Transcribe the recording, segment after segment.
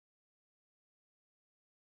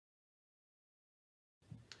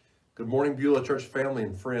Good morning, Beulah Church family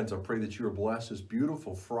and friends. I pray that you are blessed this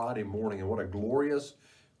beautiful Friday morning, and what a glorious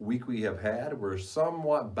week we have had. We're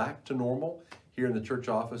somewhat back to normal here in the church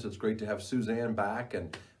office. It's great to have Suzanne back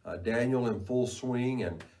and Daniel in full swing.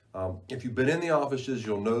 And if you've been in the offices,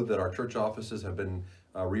 you'll know that our church offices have been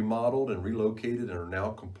remodeled and relocated and are now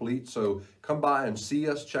complete. So come by and see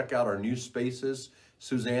us, check out our new spaces.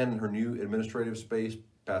 Suzanne in her new administrative space,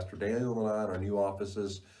 Pastor Daniel and I in our new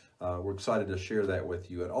offices. We're excited to share that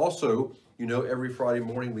with you. And also, you know, every Friday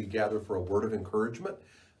morning we gather for a word of encouragement,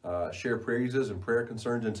 share praises and prayer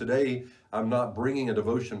concerns. And today, I'm not bringing a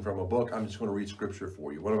devotion from a book. I'm just going to read scripture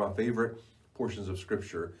for you. One of my favorite portions of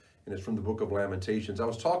scripture, and it's from the book of Lamentations. I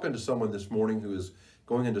was talking to someone this morning who is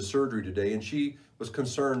going into surgery today, and she was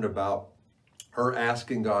concerned about her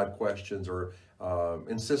asking God questions or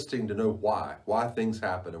insisting to know why things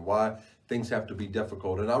happen and why things have to be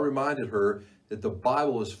difficult. And I reminded her that the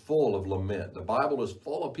Bible is full of lament. The Bible is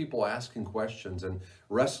full of people asking questions and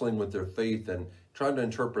wrestling with their faith and trying to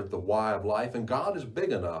interpret the why of life. And God is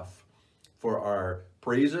big enough for our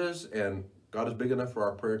praises, and God is big enough for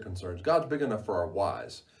our prayer concerns. God's big enough for our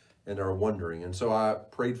whys and our wondering. And so I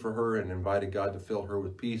prayed for her and invited God to fill her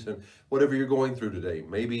with peace. And whatever you're going through today,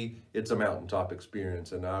 maybe it's a mountaintop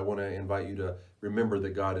experience. And I want to invite you to remember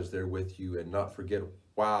that God is there with you and not forget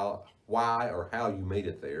why or how you made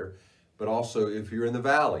it there. But also, if you're in the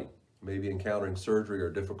valley, maybe encountering surgery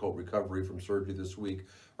or difficult recovery from surgery this week,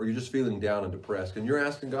 or you're just feeling down and depressed, and you're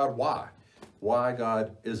asking God, why? Why,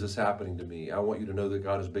 God, is this happening to me? I want you to know that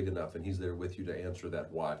God is big enough, and He's there with you to answer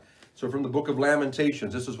that why. So from the book of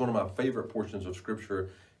Lamentations, this is one of my favorite portions of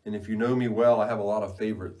Scripture. And if you know me well, I have a lot of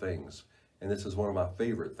favorite things. And this is one of my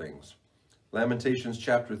favorite things. Lamentations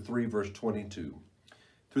chapter 3, verse 22.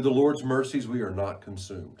 Through the Lord's mercies we are not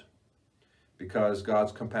consumed, because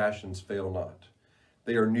God's compassions fail not.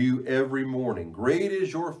 They are new every morning. Great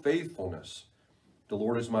is your faithfulness. The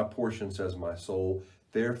Lord is my portion, says my soul.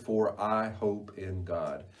 Therefore, I hope in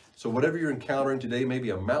God. So whatever you're encountering today,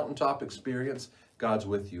 maybe a mountaintop experience, God's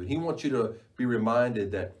with you. And He wants you to be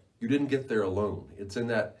reminded that you didn't get there alone. It's in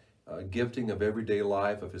that gifting of everyday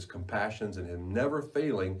life, of His compassions and Him never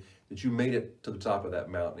failing, that you made it to the top of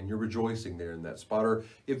that mountain. And you're rejoicing there in that spot. Or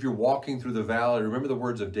if you're walking through the valley, remember the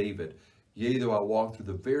words of David. Yea, though I walk through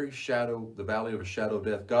the valley of a shadow of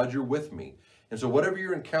death, God, you're with me. And so whatever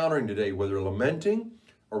you're encountering today, whether lamenting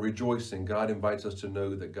or rejoicing, God invites us to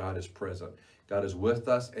know that God is present. God is with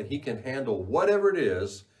us, and He can handle whatever it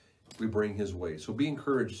is we bring His way. So be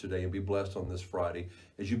encouraged today and be blessed on this Friday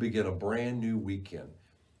as you begin a brand new weekend.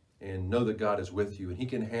 And know that God is with you, and He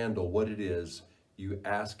can handle what it is you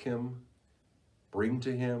ask Him, bring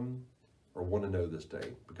to Him, or want to know this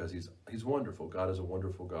day, because He's wonderful. God is a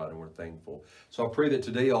wonderful God, and we're thankful. So I pray that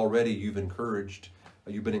today already you've been encouraged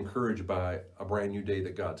by a brand new day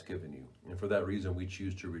that God's given you. And for that reason, we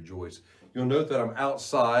choose to rejoice. You'll note that I'm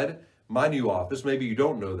outside my new office. Maybe you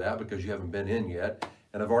don't know that because you haven't been in yet,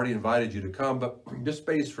 and I've already invited you to come, but this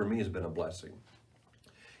space for me has been a blessing.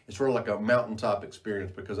 It's sort of like a mountaintop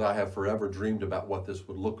experience, because I have forever dreamed about what this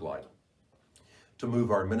would look like, to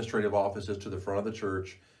move our administrative offices to the front of the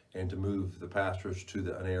church and to move the pastors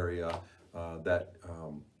to an area that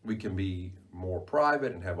we can be more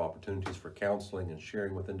private and have opportunities for counseling and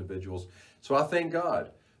sharing with individuals. So I thank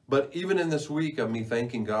God. But even in this week of me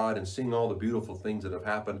thanking God and seeing all the beautiful things that have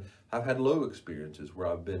happened, I've had low experiences where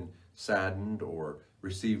I've been saddened or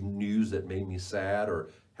received news that made me sad, or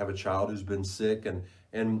have a child who's been sick, and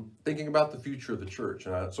thinking about the future of the church.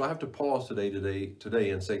 And so I have to pause today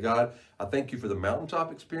and say, God, I thank you for the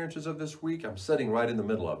mountaintop experiences of this week. I'm sitting right in the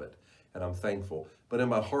middle of it, and I'm thankful. But in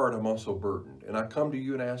my heart, I'm also burdened. And I come to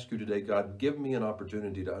you and ask you today, God, give me an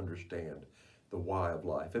opportunity to understand the why of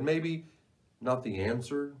life. And maybe not the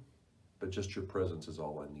answer, but just your presence is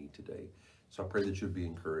all I need today. So I pray that you'd be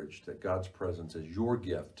encouraged, that God's presence is your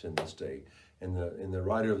gift in this day. And the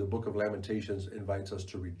writer of the book of Lamentations invites us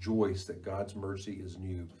to rejoice that God's mercy is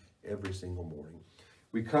new every single morning.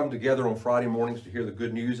 We come together on Friday mornings to hear the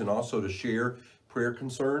good news and also to share prayer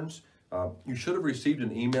concerns. You should have received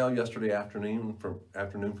an email yesterday afternoon from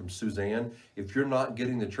Suzanne. If you're not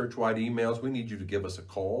getting the church-wide emails, we need you to give us a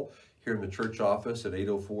call here in the church office at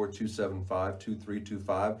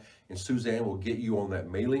 804-275-2325. And Suzanne will get you on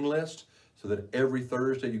that mailing list so that every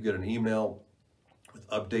Thursday you get an email with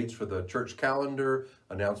updates for the church calendar,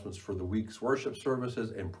 announcements for the week's worship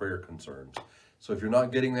services, and prayer concerns. So if you're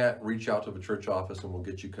not getting that, reach out to the church office and we'll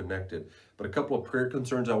get you connected. But a couple of prayer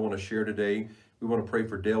concerns I want to share today. We want to pray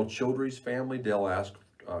for Dale Childry's family. Dale asked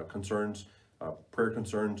prayer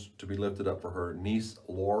concerns to be lifted up for her niece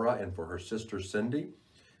Laura and for her sister Cindy.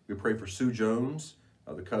 We pray for Sue Jones,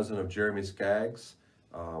 the cousin of Jeremy Skaggs,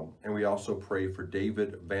 And we also pray for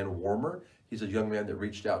David Van Warmer. He's a young man that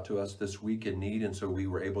reached out to us this week in need, and so we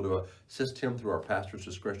were able to assist him through our pastor's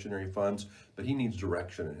discretionary funds, but he needs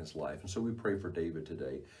direction in his life. And so we pray for David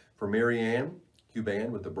today. For Mary Ann Huban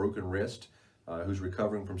with a broken wrist, who's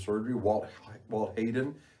recovering from surgery. Walt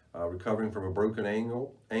Hayden, recovering from a broken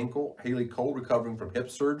ankle. Haley Cole, recovering from hip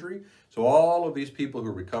surgery. So all of these people who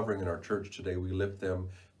are recovering in our church today, we lift them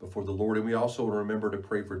before the Lord. And we also remember to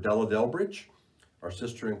pray for Della Delbridge, our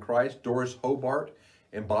sister in Christ, Doris Hobart,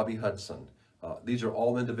 and Bobby Hudson. These are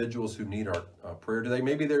all individuals who need our prayer today.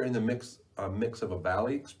 Maybe they're in the mix of a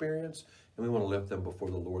valley experience, and we want to lift them before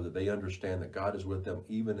the Lord, that they understand that God is with them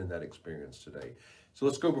even in that experience today. So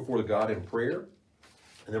let's go before God in prayer,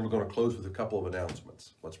 and then we're going to close with a couple of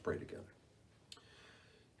announcements. Let's pray together.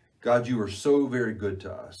 God, you are so very good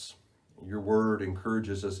to us. Your word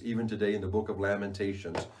encourages us even today in the book of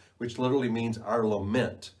Lamentations, which literally means our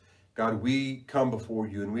lament. God, we come before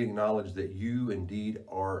you and we acknowledge that you indeed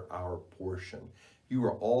are our portion. You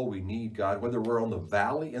are all we need, God, whether we're in the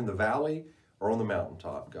valley or on the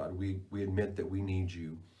mountaintop, God, we admit that we need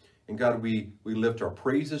you. And God, we lift our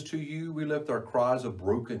praises to you. We lift our cries of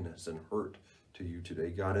brokenness and hurt to you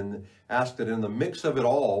today, God, and ask that in the mix of it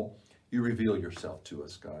all, you reveal yourself to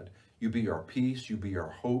us, God. You be our peace. You be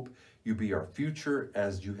our hope. You be our future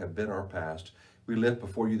as you have been our past. We lift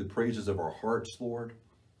before you the praises of our hearts, Lord.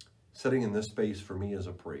 Setting in this space for me as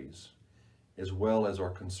a praise, as well as our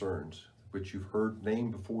concerns, which you've heard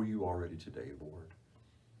named before you already today, Lord.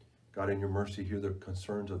 God, in your mercy, hear the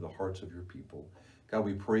concerns of the hearts of your people. God,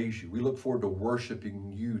 we praise you. We look forward to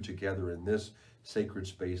worshiping you together in this sacred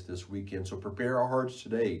space this weekend. So prepare our hearts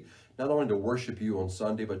today, not only to worship you on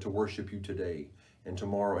Sunday, but to worship you today and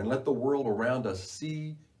tomorrow. And let the world around us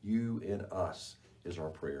see you in us, is our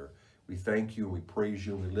prayer. We thank you and we praise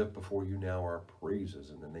you and we lift before you now our praises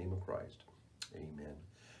in the name of Christ. Amen.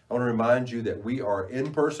 I want to remind you that we are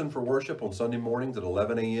in person for worship on Sunday mornings at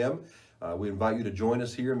 11 a.m. We invite you to join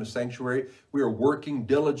us here in the sanctuary. We are working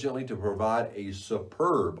diligently to provide a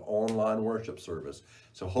superb online worship service.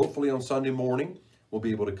 So hopefully on Sunday morning, we'll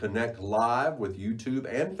be able to connect live with YouTube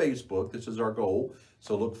and Facebook. This is our goal.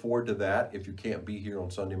 So look forward to that if you can't be here on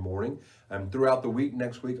Sunday morning. Throughout the week,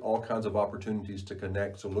 next week, all kinds of opportunities to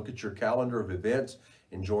connect. So look at your calendar of events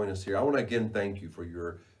and join us here. I want to again thank you for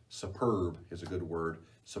your superb, is a good word,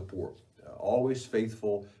 support. Always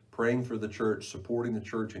faithful, praying for the church, supporting the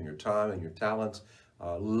church in your time and your talents,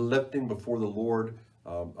 lifting before the Lord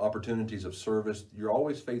opportunities of service. You're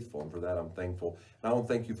always faithful, and for that I'm thankful. And I want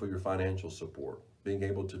to thank you for your financial support. Being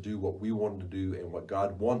able to do what we want to do and what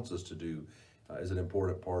God wants us to do is an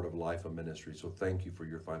important part of life and ministry. So thank you for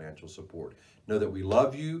your financial support. Know that we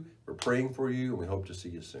love you, we're praying for you, and we hope to see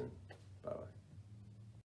you soon. Bye-bye.